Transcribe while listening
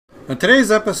In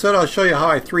today's episode, I'll show you how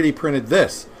I 3D printed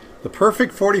this, the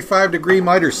perfect 45-degree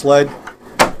miter sled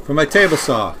for my table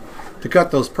saw to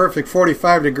cut those perfect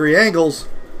 45-degree angles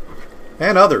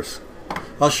and others.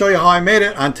 I'll show you how I made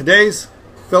it on today's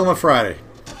Filament Friday.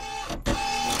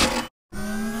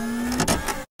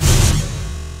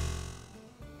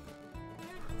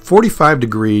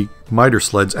 "45-degree miter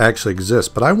sleds actually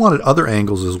exist, but I wanted other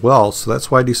angles as well, so that's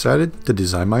why I decided to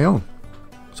design my own.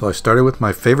 So I started with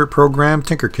my favorite program,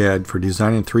 Tinkercad, for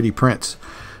designing 3D prints.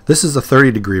 This is a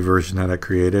 30-degree version that I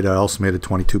created. I also made a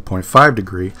 22.5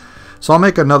 degree. So I'll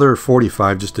make another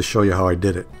 45 just to show you how I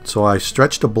did it. So I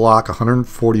stretched a block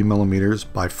 140 millimeters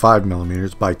by 5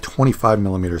 millimeters by 25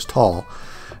 millimeters tall,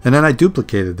 and then I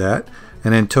duplicated that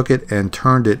and then took it and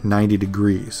turned it 90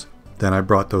 degrees. Then I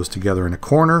brought those together in a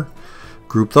corner,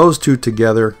 grouped those two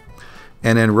together,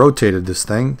 and then rotated this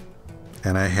thing,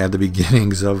 and I had the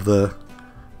beginnings of the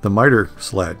miter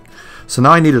sled. So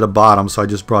now I needed a bottom, so I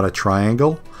just brought a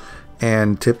triangle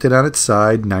and tipped it on its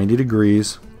side 90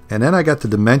 degrees, and then I got the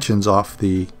dimensions off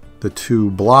the two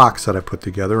blocks that I put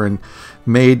together and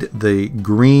made the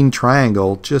green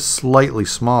triangle just slightly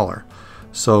smaller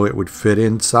so it would fit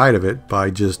inside of it by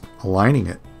just aligning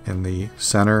it in the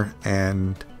center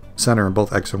in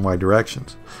both X and Y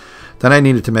directions. Then I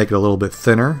needed to make it a little bit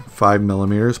thinner, 5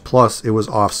 millimeters, plus it was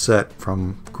offset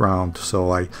from ground,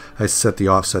 so I set the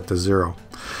offset to 0.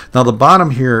 Now the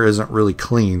bottom here isn't really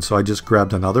clean, so I just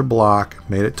grabbed another block,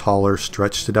 made it taller,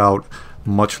 stretched it out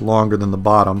much longer than the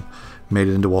bottom, made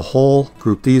it into a hole,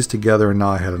 grouped these together, and now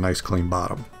I had a nice clean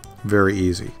bottom. Very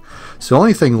easy. So the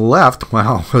only thing left,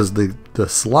 wow, was the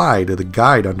slide or the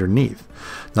guide underneath.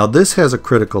 Now this has a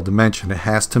critical dimension. It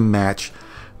has to match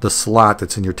the slot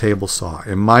that's in your table saw.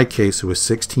 In my case, it was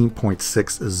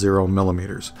 16.60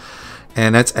 millimeters,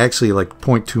 and that's actually like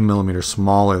 0.2 millimeters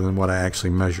smaller than what I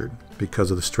actually measured because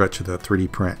of the stretch of the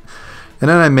 3D print. And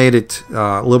then I made it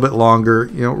a little bit longer.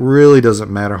 You know, it really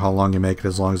doesn't matter how long you make it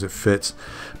as long as it fits.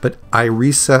 But I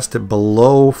recessed it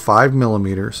below 5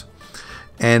 millimeters,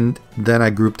 and then I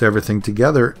grouped everything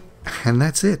together, and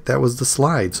that's it. That was the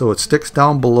slide. So it sticks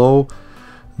down below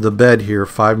the bed here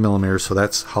 5 millimeters, so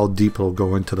that's how deep it'll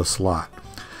go into the slot.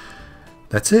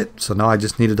 That's it. So now I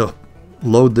just needed to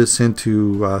load this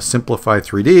into Simplify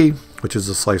 3D, which is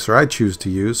the slicer I choose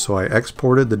to use. So I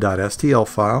exported the .stl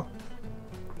file,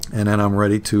 and then I'm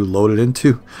ready to load it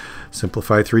into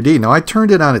Simplify 3D. Now I turned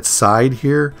it on its side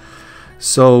here,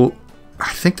 so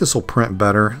I think this will print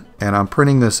better, and I'm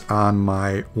printing this on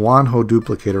my Wanhao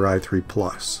Duplicator I3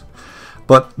 Plus.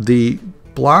 But the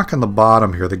block on the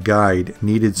bottom here, the guide,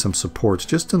 needed some supports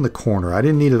just in the corner. I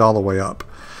didn't need it all the way up.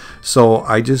 So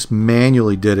I just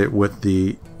manually did it with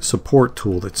the support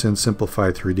tool that's in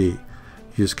Simplify 3D.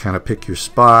 You just kind of pick your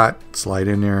spot, slide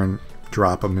in there, and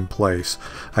drop them in place.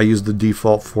 I used the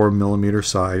default 4 millimeter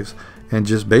size and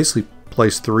just basically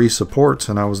placed 3 supports,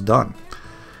 and I was done.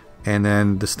 And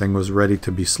then this thing was ready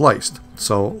to be sliced.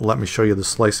 So let me show you the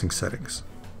slicing settings.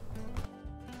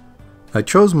 I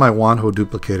chose my Wanhao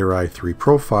Duplicator i3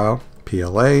 profile,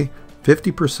 PLA,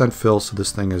 50% fill, so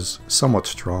this thing is somewhat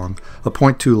strong, a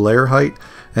 0.2 layer height,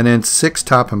 and then 6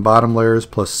 top and bottom layers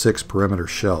plus 6 perimeter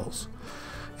shells.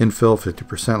 Infill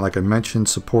 50%, like I mentioned.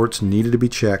 Supports needed to be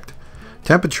checked.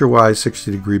 Temperature-wise,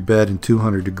 60-degree bed and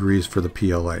 200 degrees for the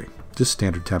PLA, just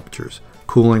standard temperatures.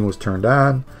 Cooling was turned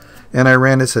on, and I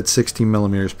ran this at 16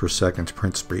 millimeters per second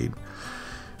print speed.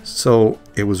 So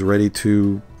it was ready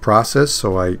to process,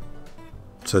 so I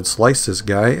said slice this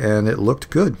guy, and it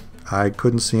looked good. I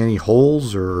couldn't see any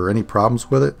holes or any problems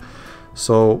with it.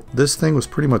 So this thing was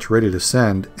pretty much ready to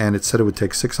send, and it said it would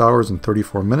take 6 hours and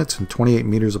 34 minutes and 28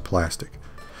 meters of plastic.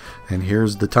 And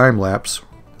here's the time lapse,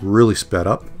 really sped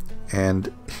up,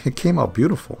 and it came out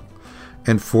beautiful.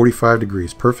 And 45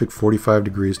 degrees, perfect 45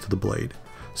 degrees to the blade.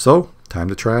 So time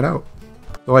to try it out.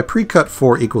 So I pre-cut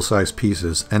 4 equal sized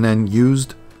pieces and then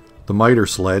used the miter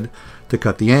sled to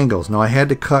cut the angles. Now I had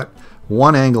to cut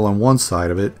one angle on one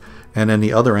side of it and then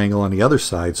the other angle on the other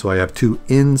side, so I have 2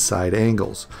 inside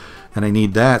angles, and I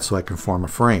need that so I can form a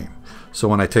frame. So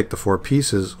when I take the 4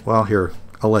 pieces, well, here,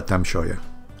 I'll let them show you.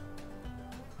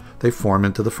 They form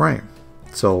into the frame.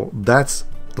 So that's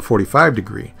the 45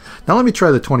 degree. Now let me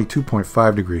try the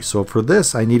 22.5 degree. So for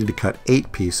this I needed to cut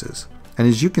 8 pieces, and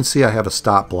as you can see I have a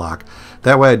stop block.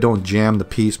 That way I don't jam the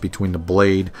piece between the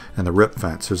blade and the rip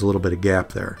fence. There's a little bit of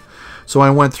gap there. So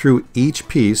I went through each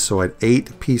piece, so I had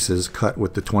 8 pieces cut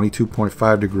with the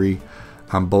 22.5 degree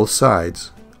on both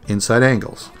sides, inside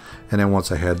angles. And then once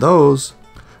I had those,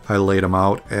 I laid them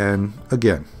out, and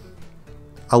again,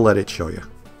 I'll let it show you.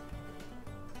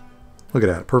 Look at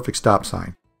that, perfect stop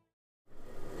sign.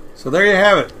 So there you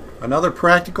have it, another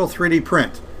practical 3D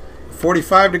print.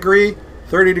 45 degree,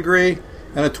 30 degree,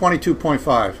 and a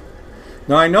 22.5.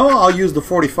 Now I know I'll use the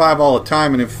 45 all the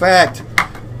time, and in fact,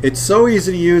 it's so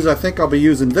easy to use, I think I'll be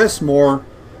using this more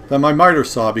than my miter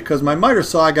saw, because my miter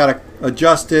saw I gotta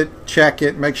adjust it, check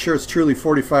it, make sure it's truly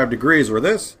 45 degrees, where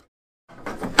this,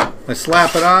 I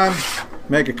slap it on,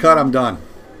 make a cut, I'm done.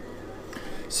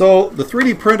 So the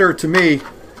 3D printer to me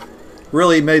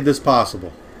really made this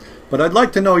possible. But I'd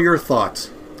like to know your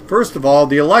thoughts. First of all,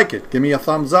 do you like it? Give me a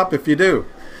thumbs up if you do.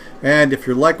 And if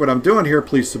you like what I'm doing here,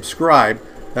 please subscribe.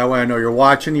 That way I know you're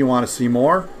watching, you want to see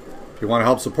more. If you want to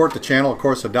help support the channel, of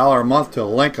course, $1 a month to a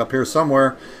link up here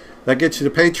somewhere. That gets you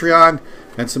to Patreon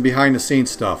and some behind the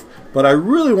scenes stuff. But I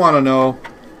really want to know,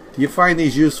 do you find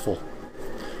these useful?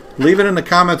 Leave it in the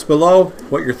comments below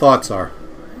what your thoughts are.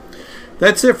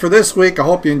 That's it for this week. I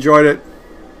hope you enjoyed it.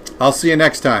 I'll see you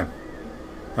next time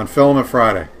on Filament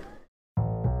Friday.